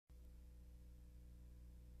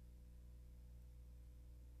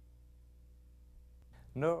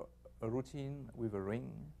Now a routine with a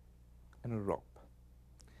ring and a rope.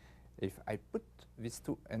 If I put these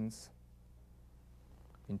two ends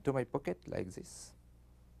into my pocket like this,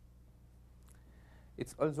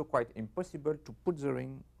 it's also quite impossible to put the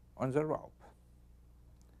ring on the rope.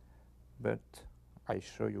 But I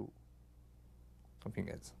show you something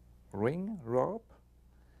else. Ring, rope,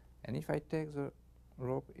 and if I take the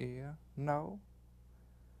rope here, now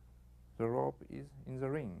the rope is in the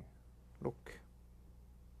ring. Look.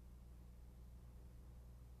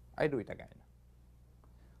 I do it again.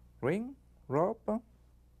 Ring, rope,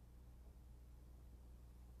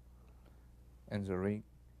 and the ring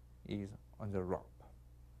is on the rope.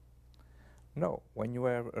 Now, when you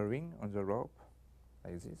have a ring on the rope,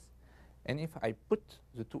 like this, and if I put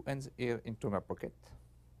the two ends here into my pocket,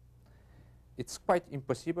 it's quite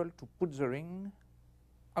impossible to put the ring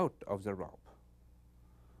out of the rope.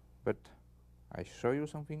 But I show you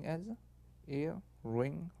something else. Here,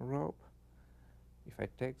 ring, rope. If I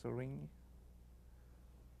take the ring,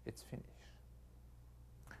 it's finished.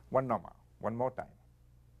 One more time.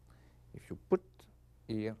 If you put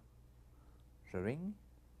here the ring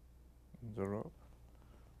in the rope,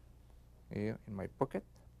 here in my pocket,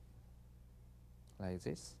 like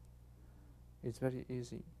this, it's very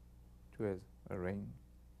easy to have a ring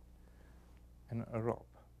and a rope.